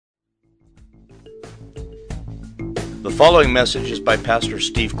The following message is by Pastor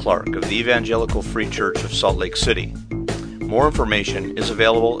Steve Clark of the Evangelical Free Church of Salt Lake City. More information is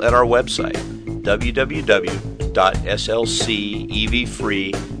available at our website,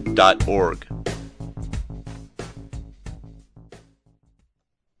 www.slcevfree.org.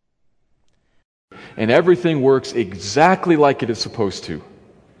 And everything works exactly like it is supposed to.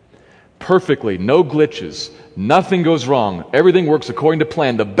 Perfectly, no glitches, nothing goes wrong. Everything works according to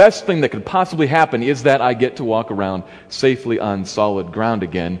plan. The best thing that could possibly happen is that I get to walk around safely on solid ground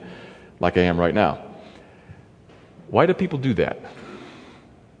again, like I am right now. Why do people do that?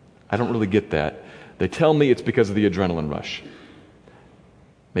 I don't really get that. They tell me it's because of the adrenaline rush.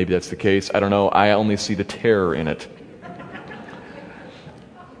 Maybe that's the case. I don't know. I only see the terror in it.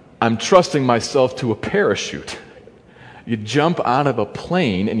 I'm trusting myself to a parachute. You jump out of a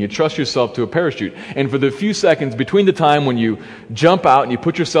plane and you trust yourself to a parachute. And for the few seconds between the time when you jump out and you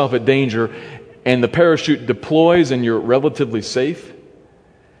put yourself at danger and the parachute deploys and you're relatively safe,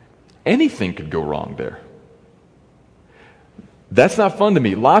 anything could go wrong there. That's not fun to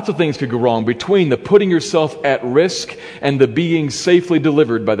me. Lots of things could go wrong between the putting yourself at risk and the being safely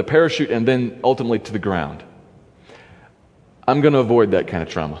delivered by the parachute and then ultimately to the ground. I'm going to avoid that kind of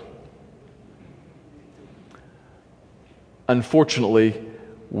trauma. Unfortunately,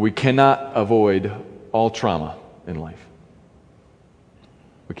 we cannot avoid all trauma in life.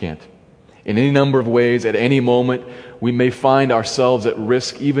 We can't. In any number of ways, at any moment, we may find ourselves at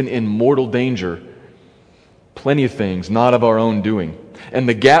risk, even in mortal danger. Plenty of things not of our own doing. And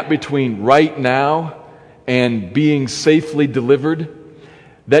the gap between right now and being safely delivered,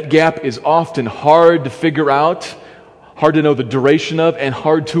 that gap is often hard to figure out, hard to know the duration of, and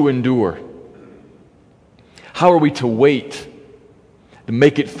hard to endure. How are we to wait, to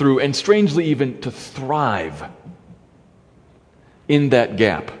make it through, and strangely even to thrive in that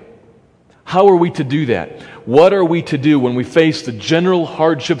gap? How are we to do that? What are we to do when we face the general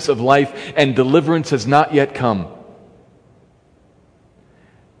hardships of life and deliverance has not yet come?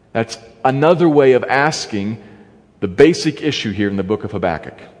 That's another way of asking the basic issue here in the book of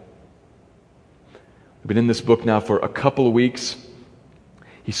Habakkuk. We've been in this book now for a couple of weeks.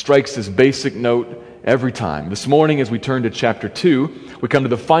 He strikes this basic note every time. This morning, as we turn to chapter 2, we come to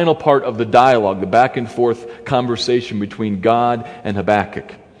the final part of the dialogue, the back and forth conversation between God and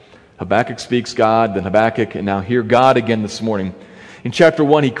Habakkuk. Habakkuk speaks God, then Habakkuk, and now here God again this morning. In chapter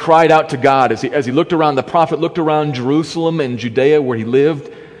 1, he cried out to God as he looked around, the prophet looked around Jerusalem and Judea where he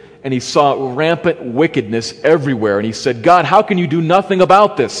lived, and he saw rampant wickedness everywhere. And he said, God, how can you do nothing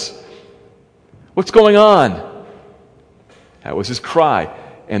about this? What's going on? That was his cry.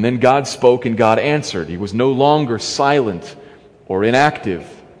 And then God spoke and God answered. He was no longer silent or inactive,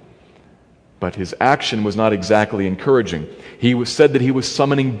 but his action was not exactly encouraging. He said that he was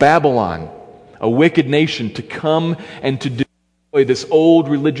summoning Babylon, a wicked nation, to come and to destroy this old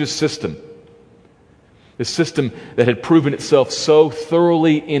religious system. This system that had proven itself so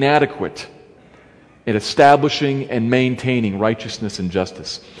thoroughly inadequate in establishing and maintaining righteousness and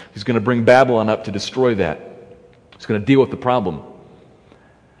justice. He's going to bring Babylon up to destroy that. He's going to deal with the problem.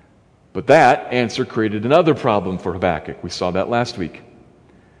 But that answer created another problem for Habakkuk. We saw that last week.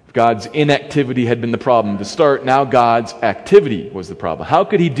 If God's inactivity had been the problem to start, now God's activity was the problem. How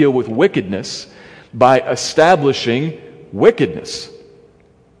could he deal with wickedness by establishing wickedness?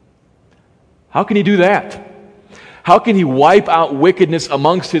 How can he do that? How can he wipe out wickedness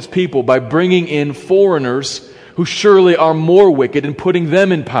amongst his people by bringing in foreigners who surely are more wicked and putting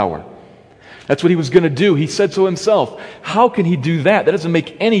them in power? That's what he was going to do. He said so himself. How can he do that? That doesn't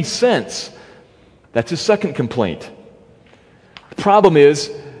make any sense. That's his second complaint. The problem is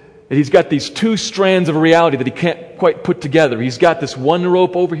that he's got these two strands of reality that he can't quite put together. He's got this one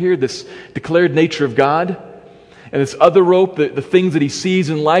rope over here, this declared nature of God, and this other rope, the things that he sees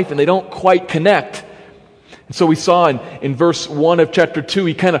in life, and they don't quite connect. And so we saw in verse 1 of chapter 2,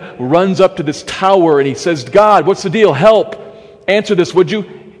 he kind of runs up to this tower and he says, God, what's the deal? Help. Answer this, would you?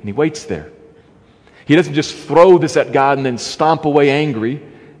 And he waits there. He doesn't just throw this at God and then stomp away angry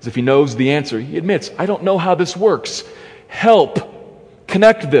as if he knows the answer. He admits, I don't know how this works. Help.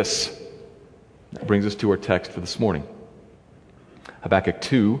 Connect this. That brings us to our text for this morning. Habakkuk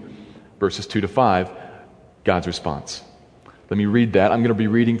 2, verses 2 to 5, God's response. Let me read that. I'm going to be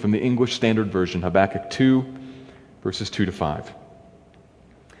reading from the English Standard Version, Habakkuk 2, verses 2 to 5.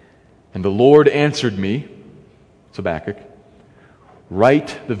 And the Lord answered me, it's Habakkuk,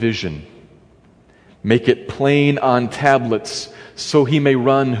 write the vision. Make it plain on tablets, so he may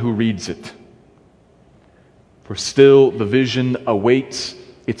run who reads it. For still the vision awaits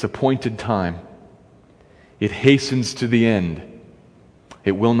its appointed time. It hastens to the end.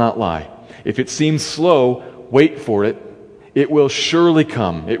 It will not lie. If it seems slow, wait for it. It will surely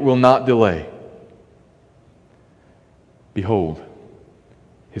come. It will not delay. Behold,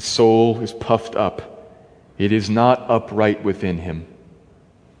 his soul is puffed up. It is not upright within him.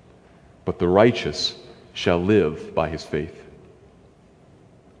 But the righteous shall live by his faith.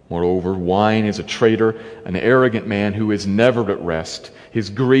 Moreover, wine is a traitor, an arrogant man who is never at rest. His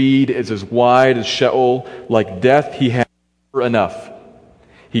greed is as wide as Sheol. Like death, he has never enough.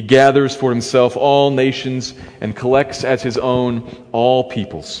 He gathers for himself all nations and collects as his own all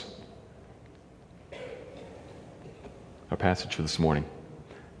peoples. Our passage for this morning.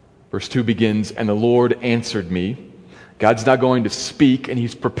 Verse 2 begins, "And the Lord answered me." God's not going to speak, and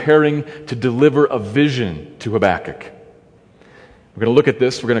he's preparing to deliver a vision to Habakkuk. We're going to look at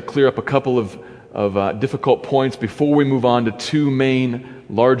this. We're going to clear up a couple of difficult points before we move on to two main,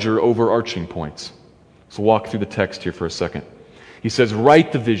 larger, overarching points. So walk through the text here for a second. He says,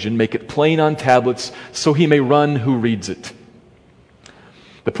 "Write the vision, make it plain on tablets, so he may run who reads it."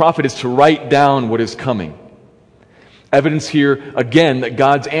 The prophet is to write down what is coming. Evidence here, again, that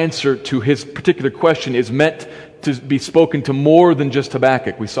God's answer to his particular question is meant to be spoken to more than just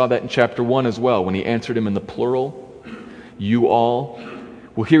Habakkuk. We saw that in chapter 1 as well, when he answered him in the plural, "you all."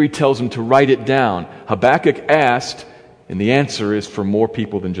 Well, here he tells him to write it down. Habakkuk asked, and the answer is for more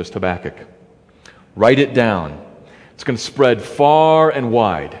people than just Habakkuk. Write it down. It's going to spread far and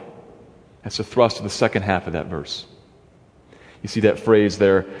wide. That's the thrust of the second half of that verse. You see that phrase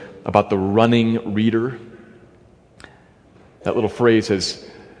there about the running reader? That little phrase has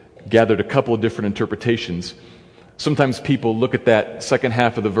gathered a couple of different interpretations. Sometimes people look at that second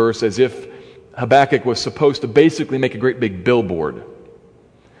half of the verse as if Habakkuk was supposed to basically make a great big billboard,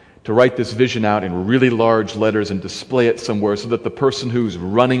 to write this vision out in really large letters and display it somewhere so that the person who's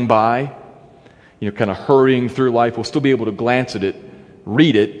running by, kind of hurrying through life, will still be able to glance at it,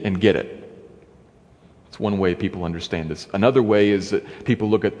 read it, and get it. It's one way people understand this. Another way is that people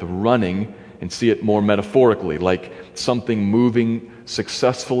look at the running and see it more metaphorically, like something moving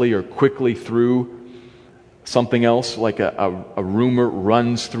successfully or quickly through something else, like a rumor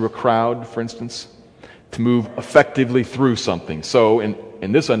runs through a crowd, for instance, to move effectively through something. So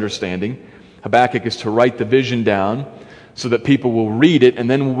in this understanding, Habakkuk is to write the vision down so that people will read it, and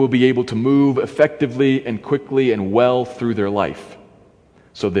then will be able to move effectively and quickly and well through their life.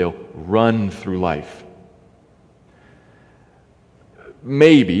 So they'll run through life.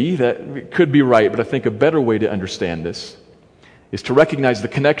 Maybe that could be right, but I think a better way to understand this is to recognize the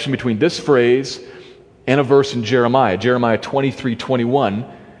connection between this phrase and a verse in Jeremiah. Jeremiah 23:21,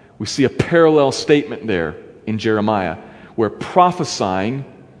 we see a parallel statement there in Jeremiah where prophesying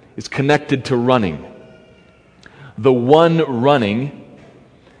is connected to running. The one running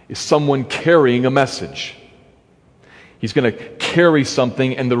is someone carrying a message. He's going to carry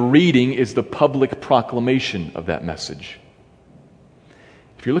something, and the reading is the public proclamation of that message.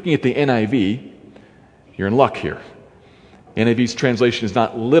 If you're looking at the NIV, you're in luck here. NIV's translation is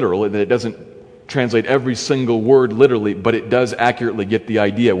not literal, that it doesn't translate every single word literally, but it does accurately get the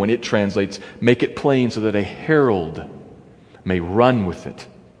idea when it translates, "Make it plain so that a herald may run with it."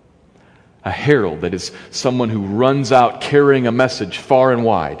 A herald, that is someone who runs out carrying a message far and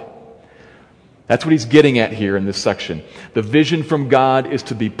wide. That's what he's getting at here in this section. The vision from God is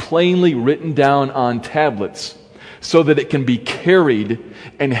to be plainly written down on tablets so that it can be carried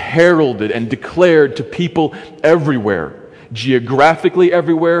and heralded and declared to people everywhere, geographically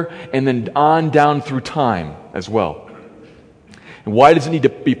everywhere, and then on down through time as well. And why does it need to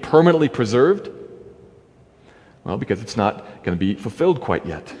be permanently preserved? Well, because it's not going to be fulfilled quite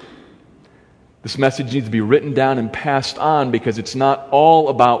yet. This message needs to be written down and passed on because it's not all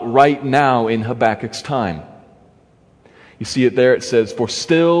about right now in Habakkuk's time. You see it there, it says, "For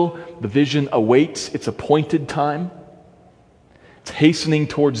still the vision awaits its appointed time. It's hastening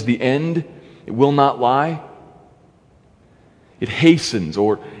towards the end. It will not lie." It hastens,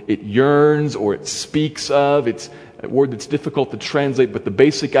 or it yearns, or it speaks of. It's a word that's difficult to translate, but the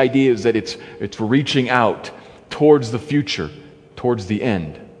basic idea is that it's reaching out towards the future, towards the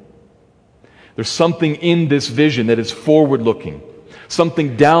end. There's something in this vision that is forward-looking,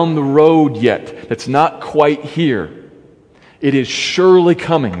 something down the road yet that's not quite here. It is surely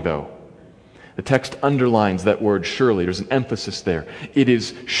coming, though. The text underlines that word surely. There's an emphasis there. It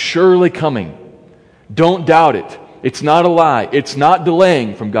is surely coming. Don't doubt it. It's not a lie. It's not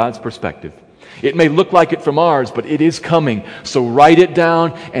delaying from God's perspective. It may look like it from ours, but it is coming. So write it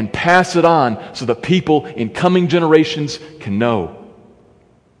down and pass it on so that people in coming generations can know.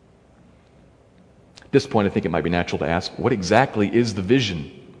 At this point, I think it might be natural to ask, what exactly is the vision?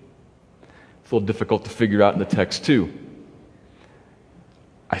 It's a little difficult to figure out in the text, too.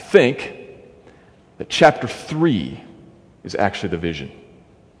 I think that chapter 3 is actually the vision.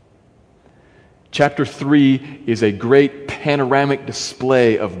 Chapter 3 is a great panoramic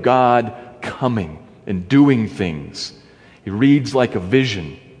display of God coming and doing things. It reads like a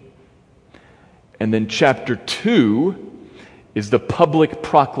vision. And then chapter 2 is the public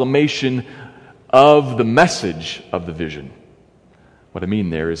proclamation of the message of the vision. What I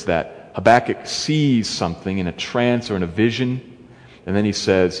mean there is that Habakkuk sees something in a trance or in a vision, and then he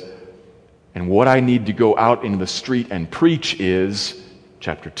says, and what I need to go out into the street and preach is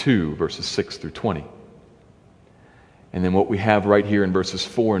chapter 2, verses 6 through 20. And then what we have right here in verses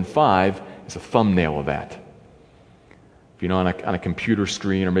 4 and 5 is a thumbnail of that. If you know on a computer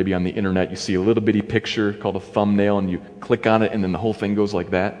screen or maybe on the internet, you see a little bitty picture called a thumbnail, and you click on it, and then the whole thing goes like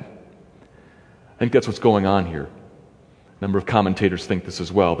that. I think that's what's going on here. A number of commentators think this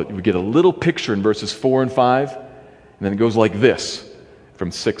as well, that we get a little picture in verses 4 and 5, and then it goes like this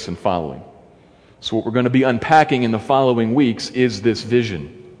from 6 and following. So what we're going to be unpacking in the following weeks is this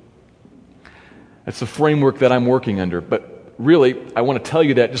vision. That's the framework that I'm working under. But really, I want to tell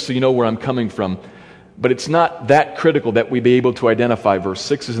you that just so you know where I'm coming from. But it's not that critical that we be able to identify verse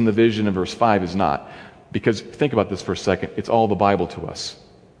 6 is in the vision and verse 5 is not. Because think about this for a second. It's all the Bible to us.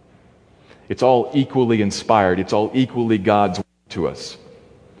 It's all equally inspired. It's all equally God's word to us.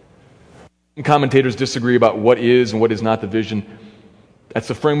 Commentators disagree about what is and what is not the vision. That's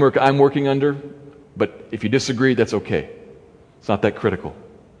the framework I'm working under. But if you disagree, that's okay. It's not that critical.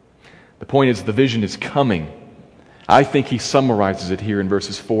 The point is the vision is coming. I think he summarizes it here in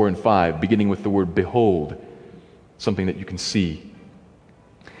verses 4 and 5, beginning with the word behold, something that you can see.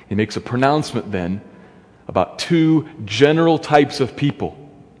 He makes a pronouncement then about two general types of people.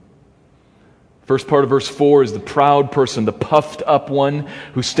 First part of verse 4 is the proud person, the puffed up one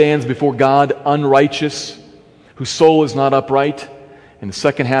who stands before God unrighteous, whose soul is not upright. And the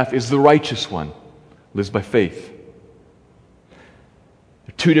second half is the righteous one, lives by faith.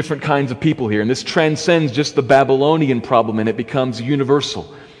 There are two different kinds of people here, and this transcends just the Babylonian problem, and it becomes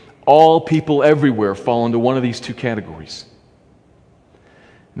universal. All people everywhere fall into one of these two categories.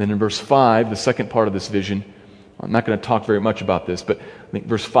 And then in verse 5, the second part of this vision, I'm not going to talk very much about this, but I think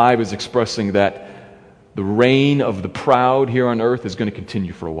verse 5 is expressing that the reign of the proud here on earth is going to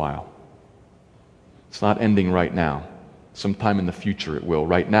continue for a while. It's not ending right now. Sometime in the future it will.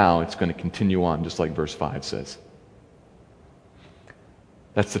 Right now it's going to continue on, just like verse 5 says.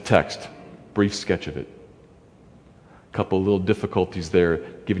 That's the text. Brief sketch of it. A couple of little difficulties there,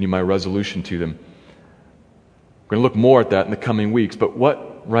 giving you my resolution to them. We're going to look more at that in the coming weeks, but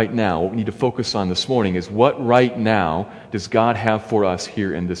what right now, what we need to focus on this morning is what right now does God have for us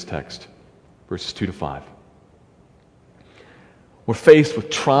here in this text? Verses 2 to 5. We're faced with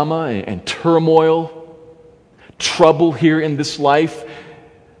trauma and turmoil, trouble here in this life.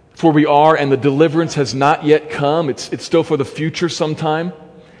 It's where we are, and the deliverance has not yet come. It's still for the future sometime.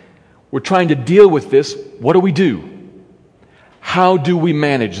 We're trying to deal with this. What do? How do we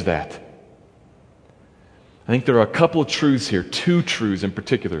manage that? I think there are a couple of truths here, two truths in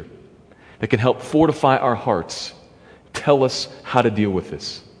particular, that can help fortify our hearts, tell us how to deal with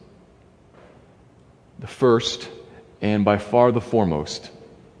this. The first, and by far the foremost,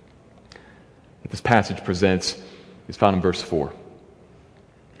 that this passage presents is found in verse 4.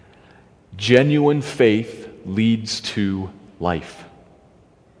 Genuine faith leads to life.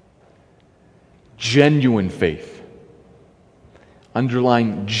 Genuine faith.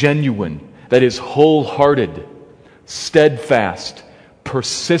 Underline genuine. That is wholehearted, steadfast,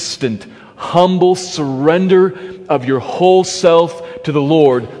 persistent, humble surrender of your whole self to the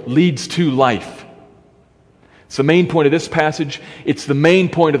Lord leads to life. It's the main point of this passage. It's the main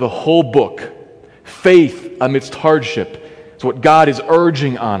point of the whole book. Faith amidst hardship. It's what God is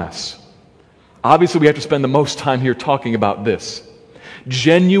urging on us. Obviously, we have to spend the most time here talking about this.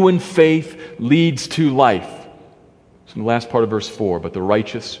 Genuine faith leads to life. It's in the last part of verse 4, but the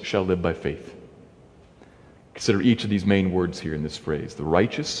righteous shall live by faith. Consider each of these main words here in this phrase. The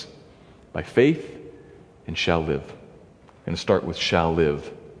righteous, by faith, and shall live. I'm going to start with shall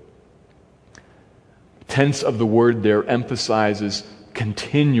live. The tense of the word there emphasizes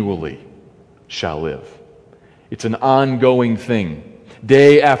continually shall live. It's an ongoing thing.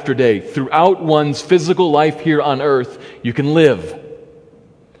 Day after day, throughout one's physical life here on earth, you can live.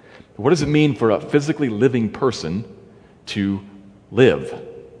 What does it mean for a physically living person to live?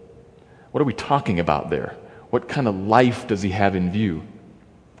 What are we talking about there? What kind of life does he have in view?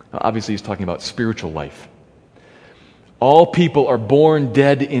 Obviously, he's talking about spiritual life. All people are born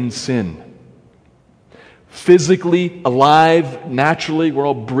dead in sin. Physically alive, naturally, we're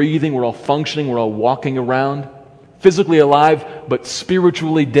all breathing, we're all functioning, we're all walking around. Physically alive, but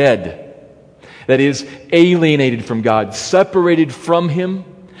spiritually dead. That is, alienated from God, separated from Him,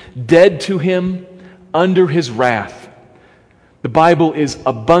 dead to Him, under His wrath. The Bible is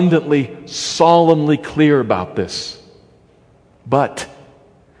abundantly, solemnly clear about this. But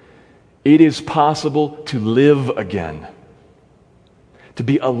it is possible to live again, to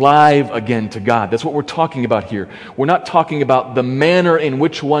be alive again to God. That's what we're talking about here. We're not talking about the manner in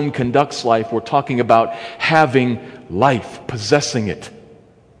which one conducts life. We're talking about having life, possessing it.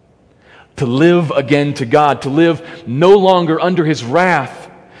 To live again to God, to live no longer under His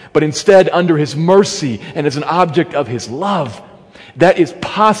wrath, but instead under His mercy and as an object of His love. That is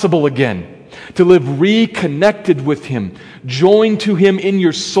possible again. To live reconnected with Him, joined to Him in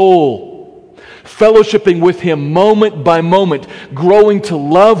your soul, fellowshipping with Him moment by moment, growing to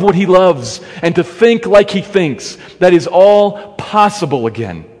love what He loves and to think like He thinks. That is all possible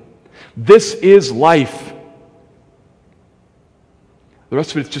again. This is life. The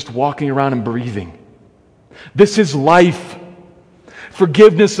rest of it is just walking around and breathing. This is life.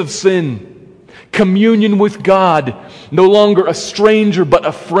 Forgiveness of sin. Communion with God. No longer a stranger, but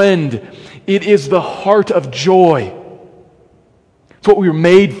a friend. It is the heart of joy. It's what we were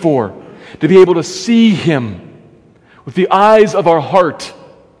made for. To be able to see Him with the eyes of our heart.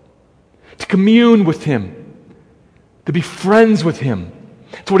 To commune with Him. To be friends with Him.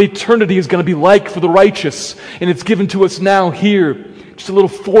 It's what eternity is going to be like for the righteous. And it's given to us now here. Just a little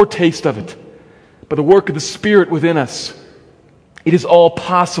foretaste of it. By the work of the Spirit within us. It is all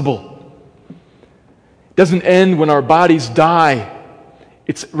possible. It doesn't end when our bodies die.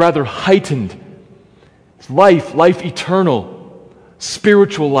 It's rather heightened. It's life eternal,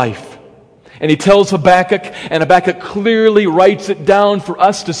 spiritual life. And he tells Habakkuk, and Habakkuk clearly writes it down for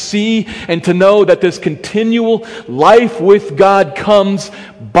us to see and to know that this continual life with God comes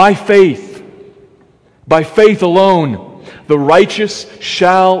by faith. By faith alone. The righteous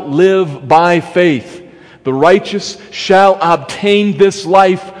shall live by faith. The righteous shall obtain this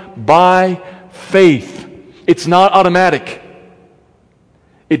life by faith. It's not automatic.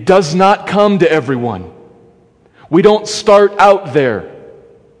 It does not come to everyone. We don't start out there.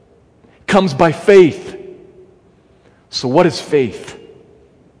 It comes by faith. So what is faith?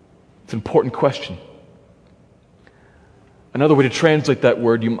 It's an important question. Another way to translate that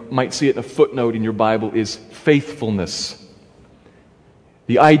word, you might see it in a footnote in your Bible, is faithfulness.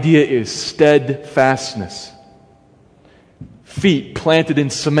 The idea is steadfastness. Feet planted in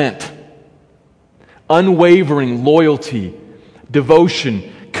cement. Unwavering loyalty,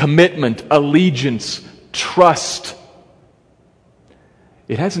 devotion, commitment, allegiance, trust.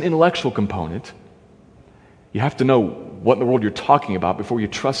 It has an intellectual component. You have to know what in the world you're talking about before you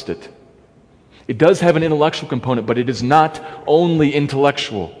trust it. It does have an intellectual component, but it is not only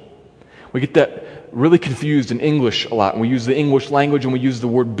intellectual. We get that really confused in English a lot. When we use the English language and we use the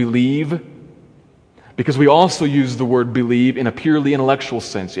word believe, because we also use the word believe in a purely intellectual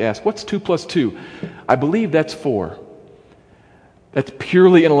sense. You ask, what's 2 plus 2? I believe that's 4. That's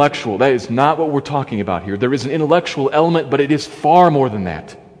purely intellectual. That is not what we're talking about here. There is an intellectual element, but it is far more than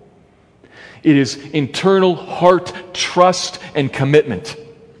that. It is internal heart, trust, and commitment.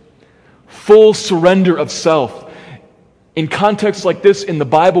 Full surrender of self. In contexts like this in the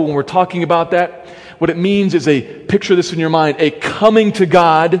Bible, when we're talking about that, what it means is picture this in your mind, a coming to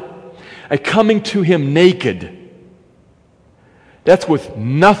God, a coming to Him naked. That's with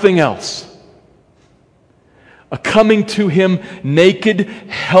nothing else. A coming to Him naked,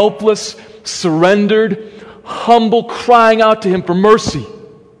 helpless, surrendered, humble, crying out to Him for mercy.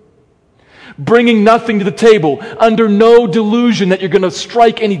 Bringing nothing to the table, under no delusion that you're going to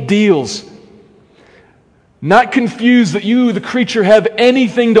strike any deals. Not confused that you, the creature, have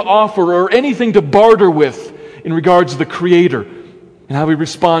anything to offer or anything to barter with in regards to the Creator and how He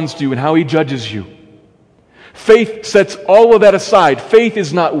responds to you and how He judges you. Faith sets all of that aside. Faith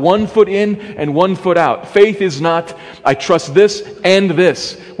is not 1 foot in and 1 foot out. Faith is not, I trust this and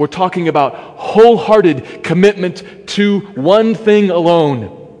this. We're talking about wholehearted commitment to one thing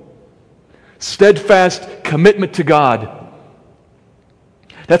alone. Steadfast commitment to God.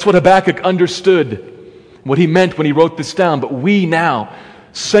 That's what Habakkuk understood, what he meant when he wrote this down. But we now,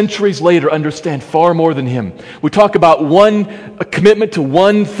 centuries later, understand far more than him. We talk about a commitment to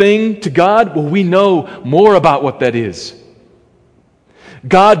one thing to God. Well, we know more about what that is.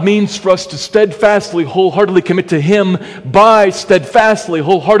 God means for us to steadfastly, wholeheartedly commit to Him by steadfastly,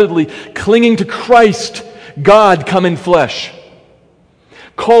 wholeheartedly clinging to Christ, God come in flesh.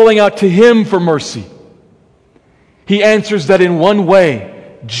 Calling out to Him for mercy. He answers that in one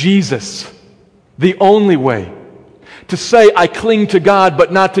way, Jesus, the only way. To say I cling to God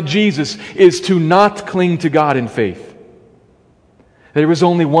but not to Jesus is to not cling to God in faith. There was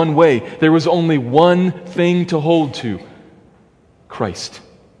only one way. There was only one thing to hold to: Christ.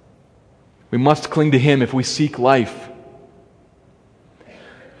 We must cling to Him if we seek life.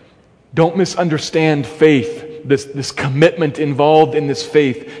 Don't misunderstand faith, this commitment involved in this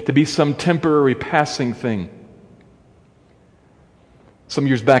faith, to be some temporary passing thing. Some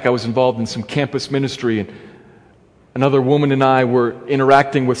years back, I was involved in some campus ministry, and another woman and I were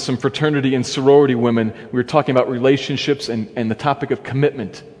interacting with some fraternity and sorority women. We were talking about relationships and the topic of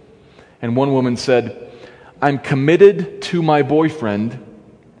commitment. And one woman said, "I'm committed to my boyfriend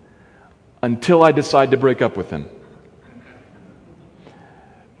until I decide to break up with him."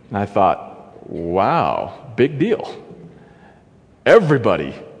 And I thought, wow, big deal.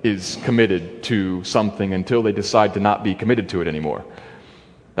 Everybody is committed to something until they decide to not be committed to it anymore.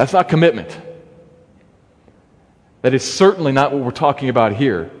 That's not commitment. That is certainly not what we're talking about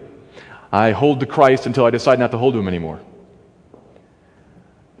here. I hold to Christ until I decide not to hold to Him anymore.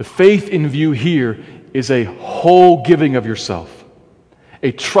 The faith in view here is a whole giving of yourself,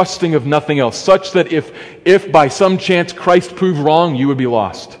 a trusting of nothing else, such that if by some chance Christ proved wrong, you would be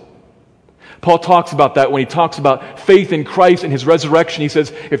lost. Paul talks about that when he talks about faith in Christ and His resurrection. He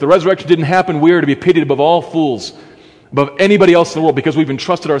says, if the resurrection didn't happen, we are to be pitied above all fools, above anybody else in the world, because we've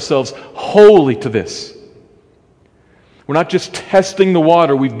entrusted ourselves wholly to this. We're not just testing the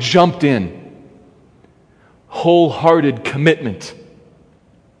water, we've jumped in. Wholehearted commitment.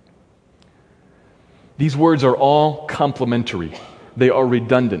 These words are all complementary. They are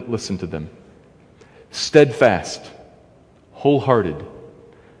redundant. Listen to them. Steadfast, wholehearted,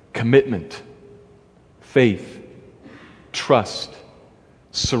 commitment, faith, trust,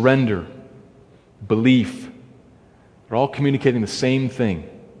 surrender, belief. They're all communicating the same thing.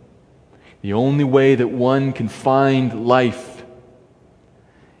 The only way that one can find life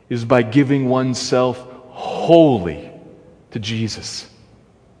is by giving oneself wholly to Jesus.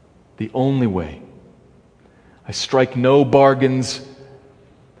 The only way. I strike no bargains.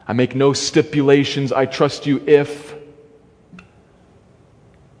 I make no stipulations. I trust you if.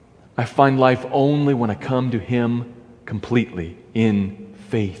 I find life only when I come to Him completely in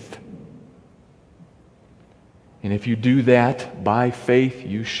faith. And if you do that by faith,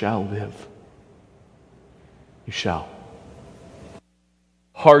 you shall live. You shall.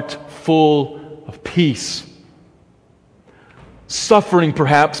 Heart full of peace. Suffering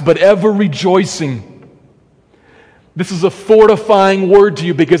perhaps, but ever rejoicing. This is a fortifying word to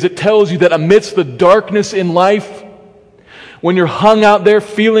you because it tells you that amidst the darkness in life, when you're hung out there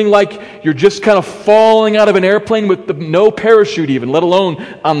feeling like you're just kind of falling out of an airplane with no parachute even, let alone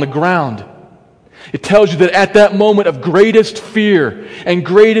on the ground, it tells you that at that moment of greatest fear and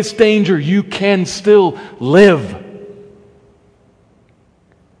greatest danger, you can still live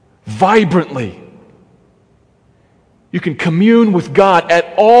vibrantly. You can commune with God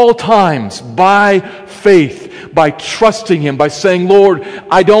at all times by faith, by trusting Him, by saying, Lord,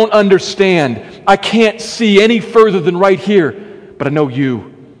 I don't understand. I can't see any further than right here, but I know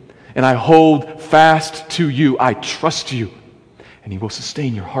You, and I hold fast to You. I trust You, and He will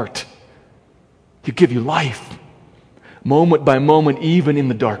sustain your heart. He'll give you life, moment by moment, even in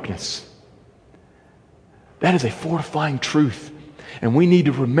the darkness. That is a fortifying truth, and we need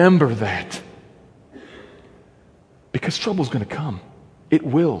to remember that. Because trouble's going to come. It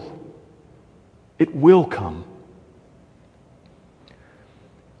will. It will come.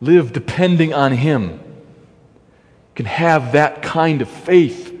 Live depending on Him. You can have that kind of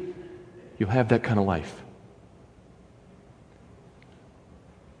faith. You'll have that kind of life.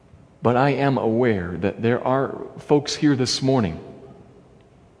 But I am aware that there are folks here this morning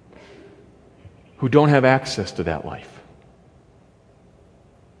who don't have access to that life.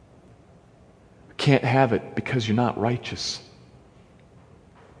 Can't have it because you're not righteous.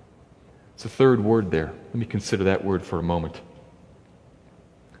 It's a third word there. Let me consider that word for a moment.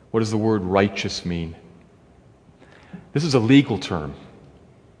 What does the word righteous mean? This is a legal term.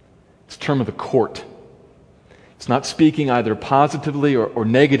 It's a term of the court. It's not speaking either positively or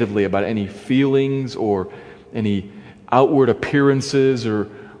negatively about any feelings or any outward appearances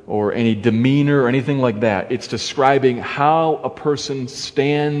or any demeanor or anything like that. It's describing how a person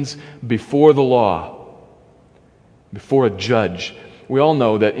stands before the law, before a judge. We all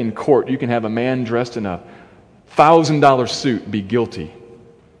know that in court you can have a man dressed in a $1,000 suit be guilty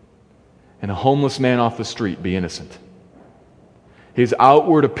and a homeless man off the street be innocent. His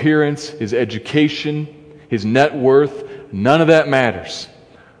outward appearance, his education, his net worth, none of that matters.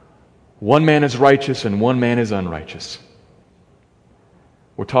 One man is righteous and one man is unrighteous.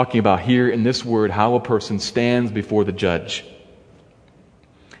 We're talking about here in this word how a person stands before the judge.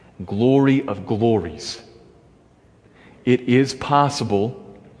 Glory of glories. it is possible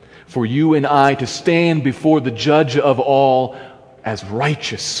for you and I to stand before the judge of all as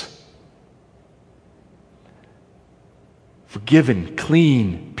righteous, forgiven,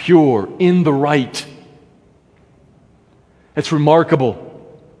 clean, pure, in the right. It's remarkable.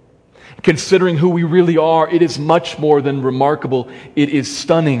 Considering who we really are, it is much more than remarkable. It is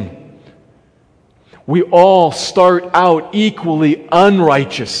stunning. We all start out equally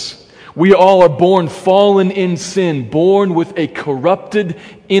unrighteous. We all are born fallen in sin, born with a corrupted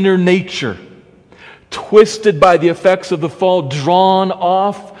inner nature, twisted by the effects of the fall, drawn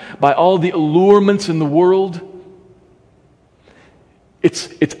off by all the allurements in the world.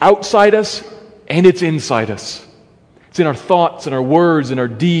 It's outside us and it's inside us. It's in our thoughts and our words and our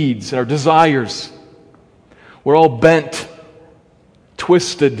deeds and our desires. We're all bent,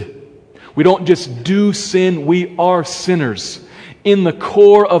 twisted. We don't just do sin, we are sinners. In the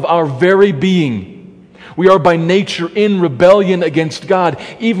core of our very being, we are by nature in rebellion against God,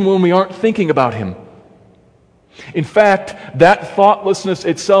 even when we aren't thinking about Him. In fact, that thoughtlessness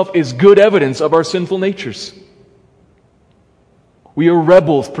itself is good evidence of our sinful natures. We are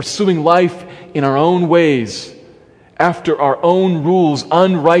rebels pursuing life in our own ways, after our own rules,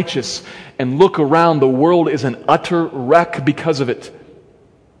 unrighteous, and look around, the world is an utter wreck because of it.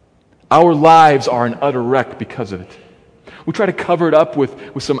 Our lives are an utter wreck because of it. We try to cover it up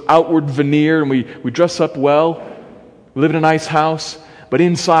with some outward veneer, and we dress up well, we live in a nice house, but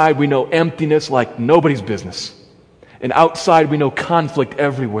inside we know emptiness like nobody's business. And outside we know conflict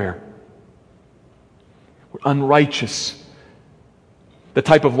everywhere. We're unrighteous. The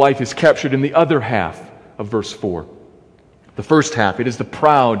type of life is captured in the other half of verse 4. The first half, it is the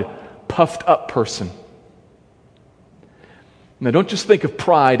proud, puffed up person. Now don't just think of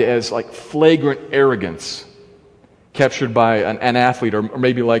pride as like flagrant arrogance captured by an athlete, or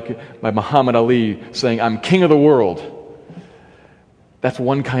maybe like by Muhammad Ali saying, "I'm king of the world." That's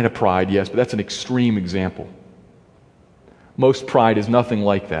one kind of pride, yes, but that's an extreme example. Most pride is nothing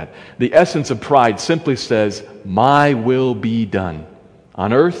like that. The essence of pride simply says, "My will be done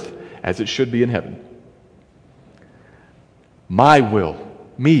on earth as it should be in heaven." My will,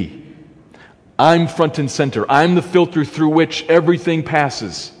 me. I'm front and center. I'm the filter through which everything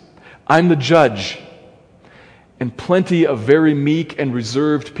passes. I'm the judge. And plenty of very meek and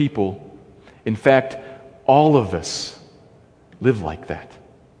reserved people, in fact, all of us, live like that.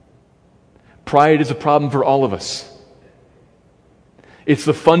 Pride is a problem for all of us. It's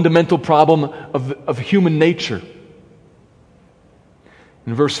the fundamental problem of human nature.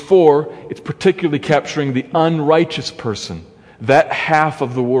 In verse 4, it's particularly capturing the unrighteous person, that half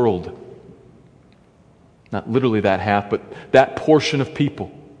of the world. Not literally that half, but that portion of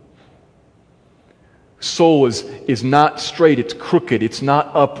people. Soul is not straight, it's crooked, it's not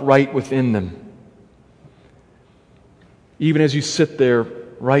upright within them. Even as you sit there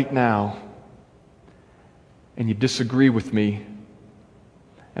right now and you disagree with me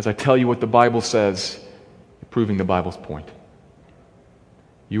as I tell you what the Bible says, you're proving the Bible's point.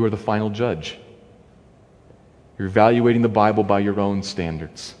 You are the final judge. You're evaluating the Bible by your own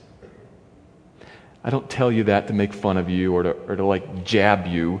standards. I don't tell you that to make fun of you or to like jab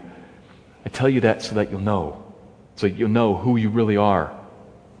you. I tell you that so that you'll know who you really are.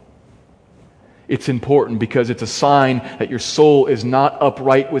 It's important because it's a sign that your soul is not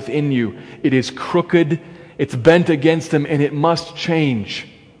upright within you. It is crooked, it's bent against Him, and it must change.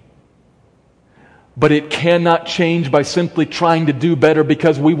 But it cannot change by simply trying to do better,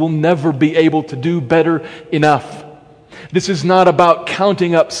 because we will never be able to do better enough. This is not about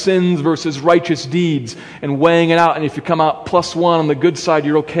counting up sins versus righteous deeds and weighing it out, and if you come out +1 on the good side,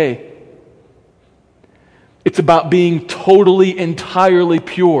 you're okay. It's about being totally, entirely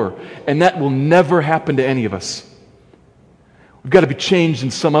pure, and that will never happen to any of us. We've got to be changed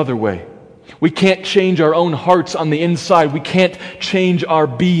in some other way. We can't change our own hearts on the inside. We can't change our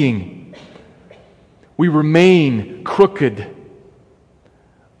being. We remain crooked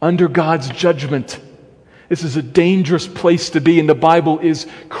under God's judgment. This is a dangerous place to be, and the Bible is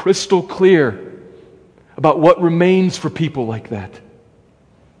crystal clear about what remains for people like that.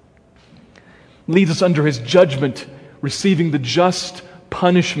 Leads us under His judgment, receiving the just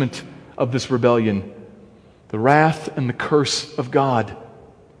punishment of this rebellion, the wrath and the curse of God.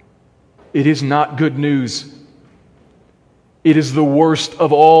 It is not good news. It is the worst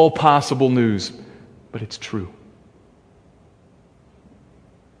of all possible news, but it's true.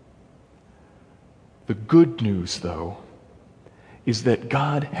 The good news, though, is that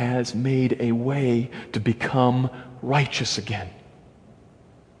God has made a way to become righteous again.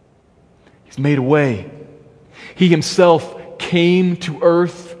 He's made a way. He Himself came to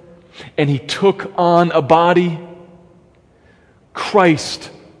earth and He took on a body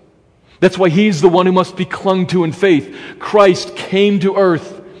Christ. That's why He's the one who must be clung to in faith. Christ came to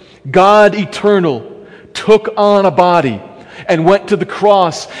earth, God eternal, took on a body, and went to the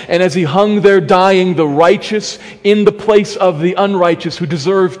cross. And as He hung there dying, the righteous in the place of the unrighteous who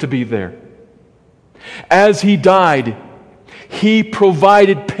deserved to be there. As He died, He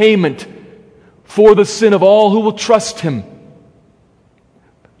provided payment for the sin of all who will trust Him.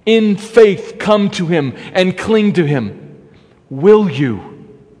 In faith, come to Him and cling to Him. Will you?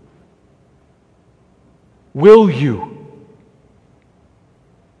 Will you?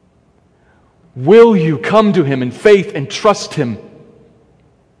 Will you come to Him in faith and trust Him?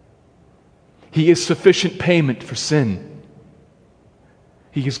 He is sufficient payment for sin.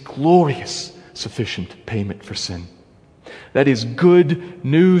 He is glorious sufficient payment for sin. That is good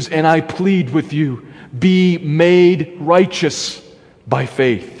news, and I plead with you, be made righteous by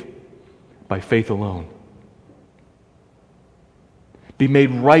faith alone. Be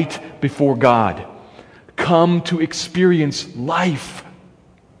made right before God. Come to experience life.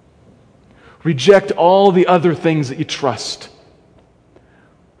 Reject all the other things that you trust.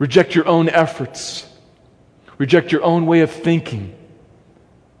 Reject your own efforts. Reject your own way of thinking.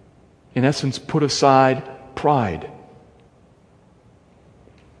 In essence, put aside pride.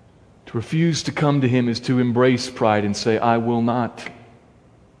 To refuse to come to Him is to embrace pride and say, I will not.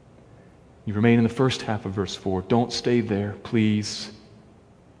 You remain in the first half of verse 4. Don't stay there, please.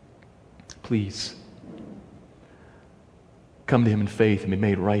 Please. Come to Him in faith and be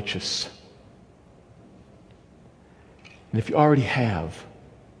made righteous. And if you already have,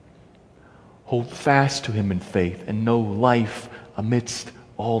 hold fast to Him in faith and know life amidst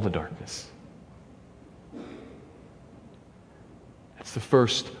all the darkness. That's the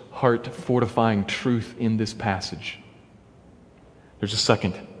first heart-fortifying truth in this passage. There's a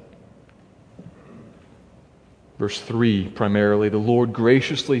second. Verse 3, primarily, the Lord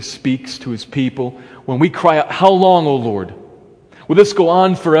graciously speaks to His people. When we cry out, how long, O Lord? Will this go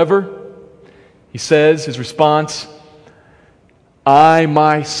on forever? He says, His response, I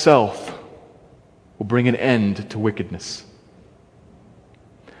myself will bring an end to wickedness.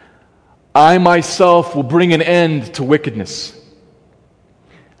 I myself will bring an end to wickedness.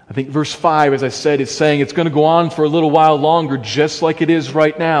 I think verse 5, as I said, is saying it's going to go on for a little while longer, just like it is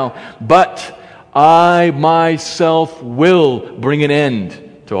right now. But I myself will bring an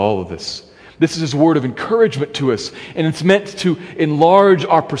end to all of this. This is His word of encouragement to us, and it's meant to enlarge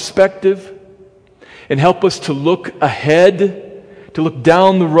our perspective and help us to look ahead, to look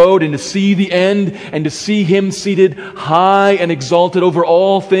down the road and to see the end and to see Him seated high and exalted over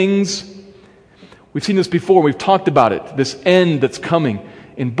all things. We've seen this before. We've talked about it, this end that's coming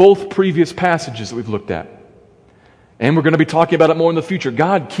in both previous passages that we've looked at. And we're going to be talking about it more in the future.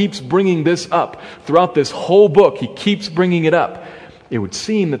 God keeps bringing this up throughout this whole book. He keeps bringing it up. It would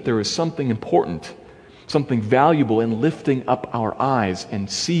seem that there is something important, something valuable in lifting up our eyes and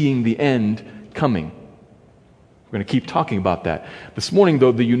seeing the end coming. We're going to keep talking about that. This morning,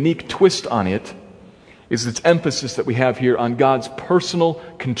 though, the unique twist on it is its emphasis that we have here on God's personal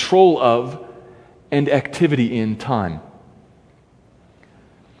control of and activity in time.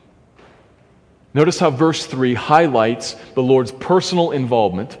 Notice how verse 3 highlights the Lord's personal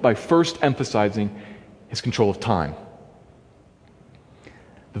involvement by first emphasizing His control of time.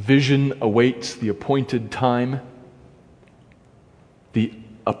 The vision awaits the appointed time. The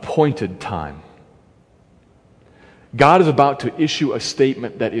appointed time. God is about to issue a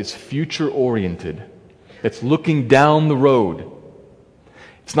statement that is future-oriented, that's looking down the road.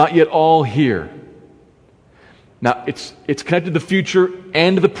 It's not yet all here. Now, it's connected to the future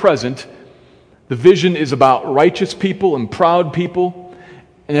and to the present. The vision is about righteous people and proud people,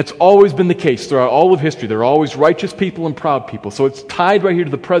 and that's always been the case throughout all of history. There are always righteous people and proud people. So it's tied right here to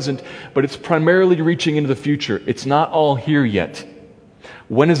the present, but it's primarily reaching into the future. It's not all here yet.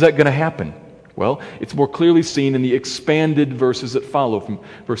 When is that going to happen? Well, it's more clearly seen in the expanded verses that follow from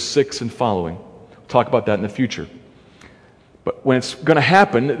verse 6 and following. We'll talk about that in the future. But when it's going to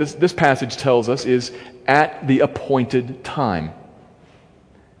happen, this passage tells us, is at the appointed time.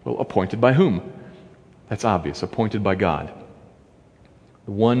 Well, appointed by whom? That's obvious. Appointed by God.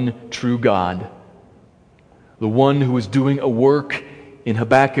 The one true God. The one who was doing a work in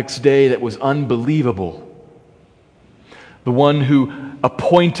Habakkuk's day that was unbelievable. The one who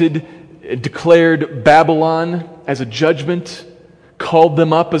appointed, declared Babylon as a judgment, called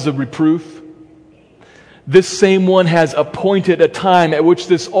them up as a reproof. This same one has appointed a time at which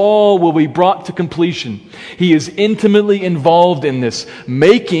this all will be brought to completion. He is intimately involved in this,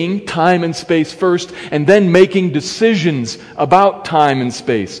 making time and space first, and then making decisions about time and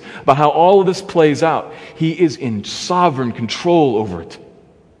space, about how all of this plays out. He is in sovereign control over it.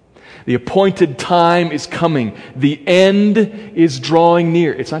 The appointed time is coming. The end is drawing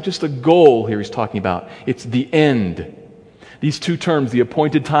near. It's not just a goal here he's talking about. It's the end. These two terms, the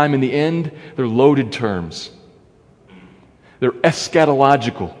appointed time and the end, they're loaded terms. They're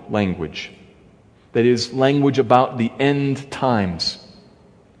eschatological language. That is, language about the end times.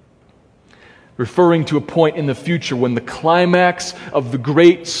 Referring to a point in the future when the climax of the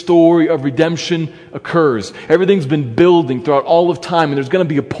great story of redemption occurs. Everything's been building throughout all of time, and there's going to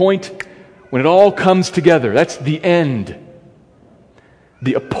be a point when it all comes together. That's the end.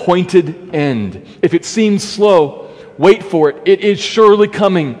 The appointed end. If it seems slow, wait for it. It is surely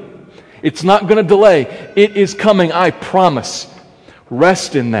coming. It's not going to delay. It is coming, I promise.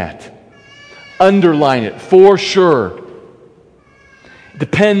 Rest in that. Underline it for sure. It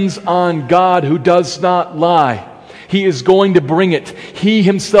depends on God who does not lie. He is going to bring it. He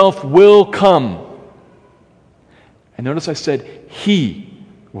himself will come. And notice I said, He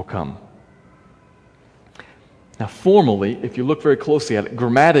will come. Now formally, if you look very closely at it,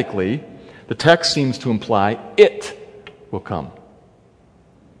 grammatically, the text seems to imply it will come.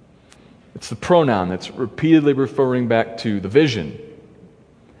 It's the pronoun that's repeatedly referring back to the vision.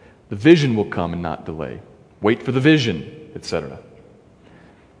 The vision will come and not delay. Wait for the vision, etc.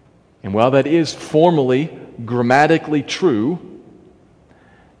 And while that is formally, grammatically true,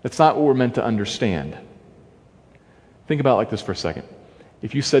 that's not what we're meant to understand. Think about it like this for a second.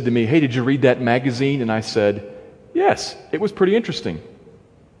 If you said to me, hey, did you read that magazine? And I said, yes, it was pretty interesting.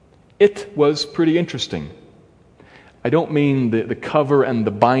 It was pretty interesting. I don't mean the cover and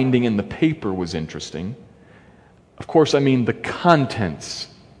the binding and the paper was interesting. Of course, I mean the contents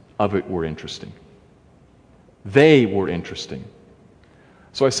of it were interesting. They were interesting.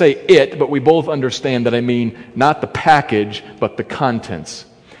 So I say it, but we both understand that I mean not the package, but the contents.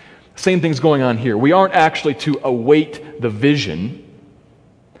 Same thing's going on here. We aren't actually to await the vision.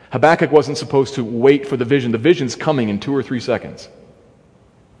 Habakkuk wasn't supposed to wait for the vision. The vision's coming in 2 or 3 seconds.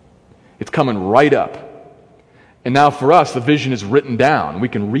 It's coming right up. And now for us, the vision is written down. We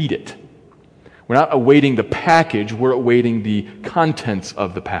can read it. We're not awaiting the package, we're awaiting the contents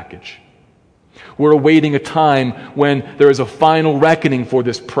of the package. We're awaiting a time when there is a final reckoning for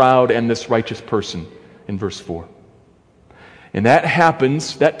this proud and this righteous person in verse 4. And that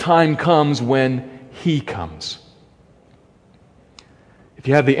happens, that time comes when He comes. If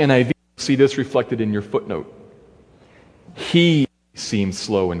you have the NIV, see this reflected in your footnote. He seems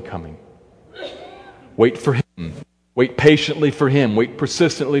slow in coming. Wait for Him. Wait patiently for Him. Wait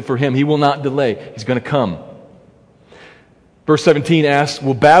persistently for Him. He will not delay. He's going to come. Verse 17 asks,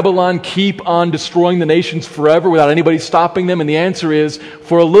 will Babylon keep on destroying the nations forever without anybody stopping them? And the answer is,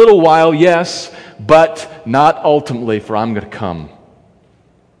 for a little while, yes, but not ultimately, for I'm going to come.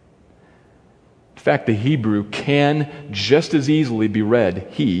 In fact, the Hebrew can just as easily be read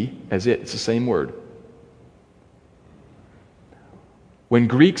he as it. It's the same word. When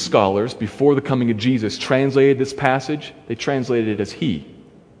Greek scholars, before the coming of Jesus, translated this passage, they translated it as He.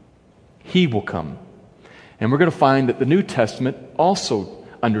 He will come. And we're going to find that the New Testament also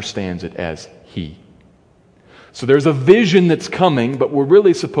understands it as He. So there's a vision that's coming, but we're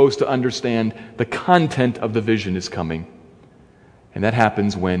really supposed to understand the content of the vision is coming. And that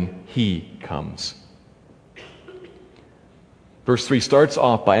happens when He comes. Verse 3 starts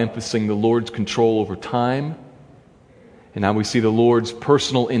off by emphasizing the Lord's control over time. And now we see the Lord's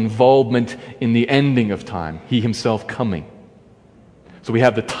personal involvement in the ending of time, He Himself coming. So we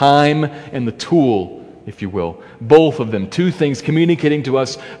have the time and the tool, if you will. Both of them, two things communicating to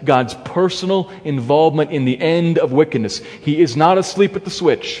us God's personal involvement in the end of wickedness. He is not asleep at the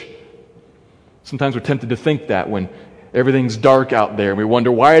switch. Sometimes we're tempted to think that when everything's dark out there and we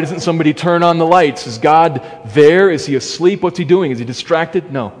wonder, why doesn't somebody turn on the lights? Is God there? Is He asleep? What's He doing? Is He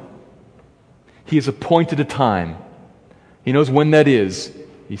distracted? No. He has appointed a time. He knows when that is.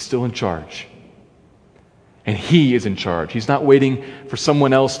 He's still in charge. And He is in charge. He's not waiting for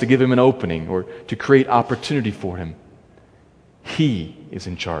someone else to give Him an opening or to create opportunity for Him. He is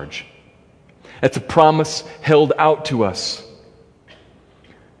in charge. That's a promise held out to us.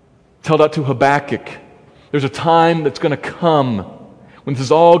 It's held out to Habakkuk. There's a time that's going to come when this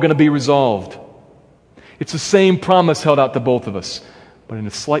is all going to be resolved. It's the same promise held out to both of us, but in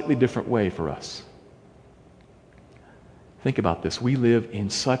a slightly different way for us. Think about this. We live in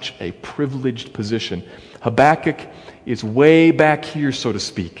such a privileged position. Habakkuk is way back here, so to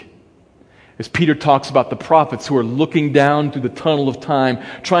speak. As Peter talks about the prophets who are looking down through the tunnel of time,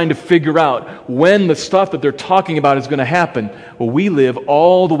 trying to figure out when the stuff that they're talking about is going to happen. Well, we live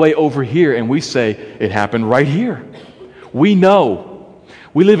all the way over here, and we say, it happened right here. We know.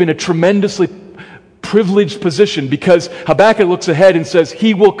 We live in a tremendously privileged position because Habakkuk looks ahead and says,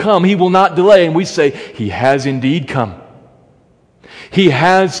 He will come, He will not delay. And we say, He has indeed come. He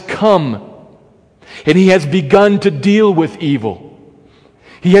has come. And He has begun to deal with evil.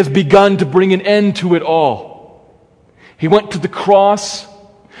 He has begun to bring an end to it all. He went to the cross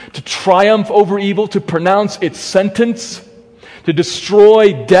to triumph over evil, to pronounce its sentence, to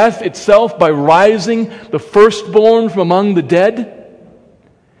destroy death itself by rising the firstborn from among the dead.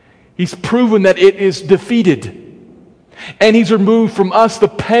 He's proven that it is defeated. And He's removed from us the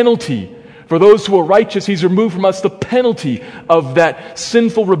penalty. For those who are righteous, He's removed from us the penalty of that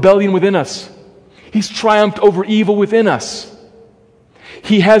sinful rebellion within us. He's triumphed over evil within us.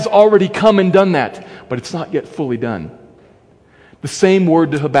 He has already come and done that, but it's not yet fully done. The same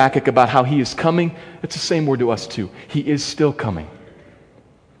word to Habakkuk about how He is coming, it's the same word to us too. He is still coming.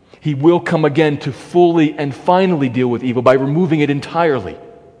 He will come again to fully and finally deal with evil by removing it entirely.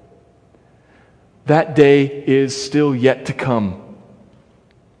 That day is still yet to come.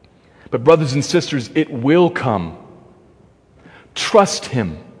 But brothers and sisters, it will come. Trust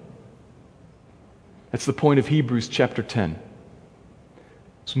Him. That's the point of Hebrews chapter 10.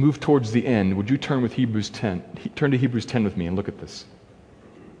 Let's move towards the end. Would you turn with Hebrews 10? Turn to Hebrews 10 with me and look at this.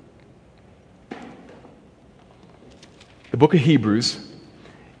 The book of Hebrews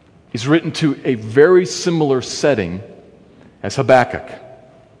is written to a very similar setting as Habakkuk.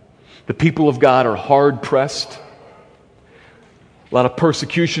 The people of God are hard pressed. A lot of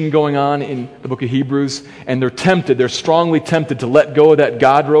persecution going on in the book of Hebrews, and they're strongly tempted to let go of that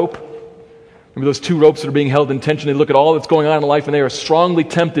God rope. Remember those two ropes that are being held in tension? They look at all that's going on in life, and they are strongly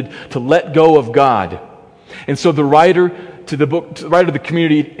tempted to let go of God. And so the writer to the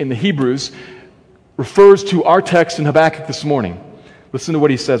community in the Hebrews refers to our text in Habakkuk this morning. Listen to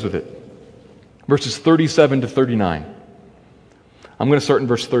what he says with it. Verses 37 to 39. I'm going to start in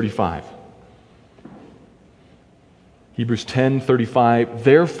verse 35. Hebrews 10:35.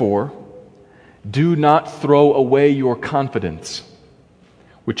 Therefore, do not throw away your confidence,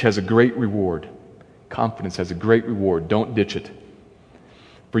 which has a great reward. Confidence has a great reward. Don't ditch it.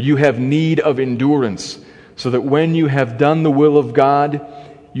 For you have need of endurance, so that when you have done the will of God,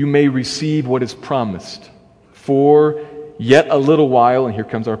 you may receive what is promised. For yet a little while, and here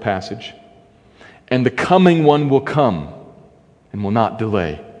comes our passage, and the coming one will come and will not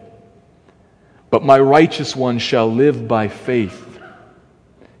delay. But my righteous one shall live by faith,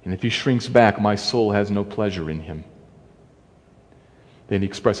 and if he shrinks back, my soul has no pleasure in him. Then he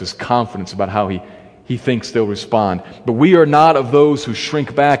expresses confidence about how he thinks they'll respond. But we are not of those who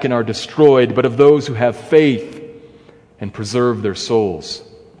shrink back and are destroyed, but of those who have faith and preserve their souls.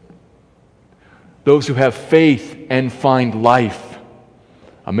 Those who have faith and find life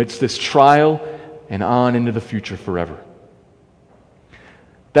amidst this trial and on into the future forever.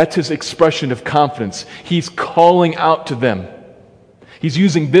 That's his expression of confidence. He's calling out to them. He's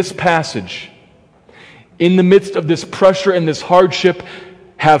using this passage. In the midst of this pressure and this hardship,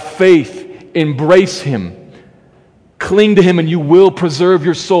 have faith, embrace Him, cling to Him, and you will preserve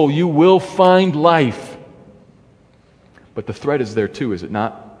your soul. You will find life. But the threat is there too, is it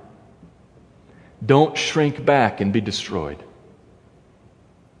not? Don't shrink back and be destroyed.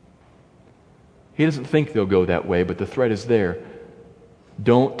 He doesn't think they'll go that way, but the threat is there.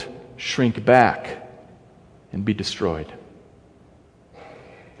 Don't shrink back and be destroyed.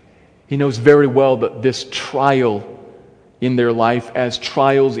 He knows very well that this trial in their life, as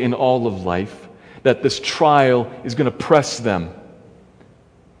trials in all of life, that this trial is going to press them.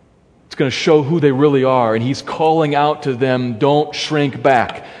 It's going to show who they really are. And He's calling out to them, don't shrink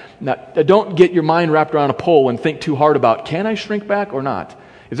back. Now, don't get your mind wrapped around a pole and think too hard about, can I shrink back or not?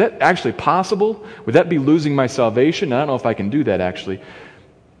 Is that actually possible? Would that be losing my salvation? I don't know if I can do that actually.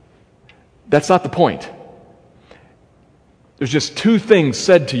 That's not the point. There's just two things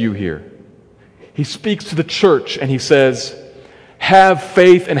said to you here. He speaks to the church and he says, have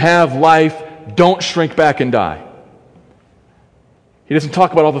faith and have life. Don't shrink back and die. He doesn't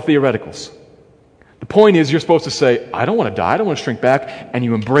talk about all the theoreticals. The point is, you're supposed to say, I don't want to die. I don't want to shrink back. And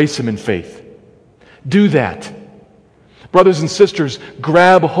you embrace Him in faith. Do that. Brothers and sisters,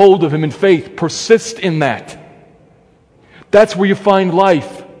 grab hold of Him in faith. Persist in that. That's where you find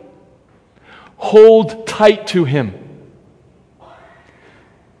life. Hold tight to Him.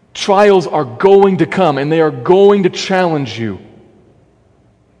 Trials are going to come, and they are going to challenge you.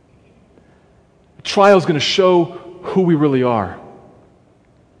 The trial is going to show who we really are.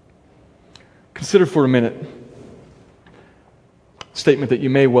 Consider for a minute a statement that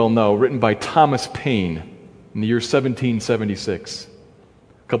you may well know, written by Thomas Paine in the year 1776.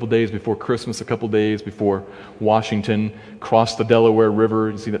 A couple days before Christmas, a couple days before Washington crossed the Delaware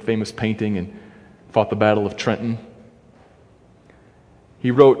River. You see that famous painting and fought the Battle of Trenton. He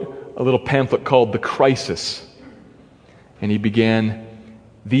wrote a little pamphlet called The Crisis. And he began,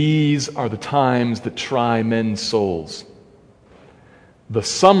 "These are the times that try men's souls. The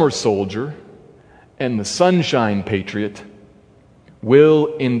summer soldier and the sunshine patriot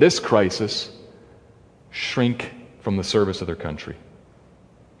will, in this crisis, shrink from the service of their country.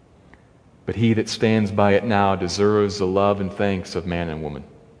 But he that stands by it now deserves the love and thanks of man and woman."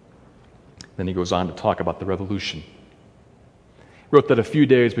 Then he goes on to talk about the Revolution. He wrote that a few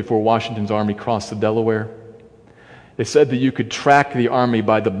days before Washington's army crossed the Delaware, they said that you could track the army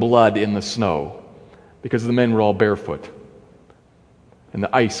by the blood in the snow because the men were all barefoot, and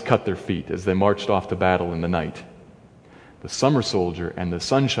the ice cut their feet as they marched off to battle in the night. The summer soldier and the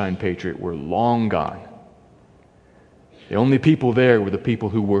sunshine patriot were long gone. The only people there were the people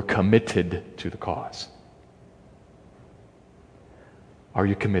who were committed to the cause. Are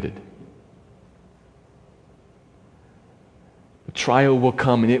you committed? The trial will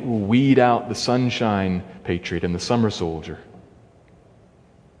come and it will weed out the sunshine patriot and the summer soldier.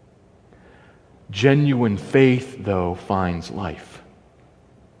 Genuine faith, though, finds life.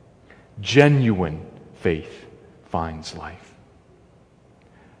 Genuine faith finds life.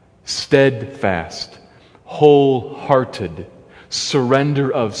 Steadfast, wholehearted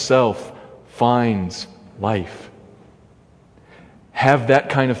surrender of self finds life. Have that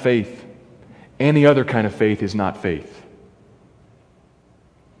kind of faith. Any other kind of faith is not faith.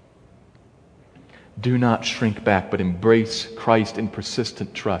 Do not shrink back, but embrace Christ in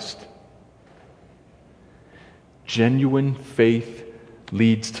persistent trust. Genuine faith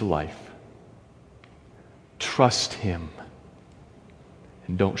leads to life. Trust Him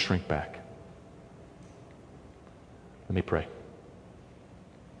and don't shrink back. Let me pray.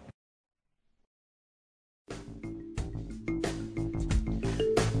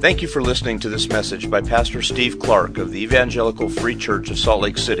 Thank you for listening to this message by Pastor Steve Clark of the Evangelical Free Church of Salt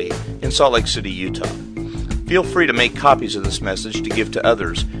Lake City in Salt Lake City, Utah. Feel free to make copies of this message to give to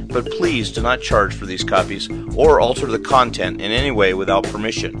others, but please do not charge for these copies or alter the content in any way without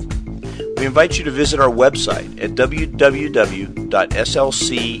permission. We invite you to visit our website at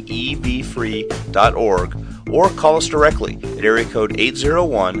www.slcevfree.org or call us directly at area code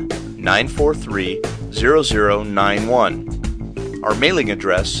 801-943-0091. Our mailing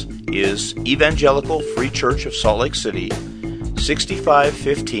address is Evangelical Free Church of Salt Lake City,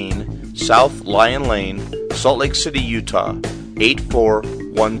 6515 South Lion Lane, Salt Lake City, Utah,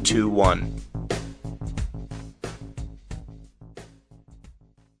 84121.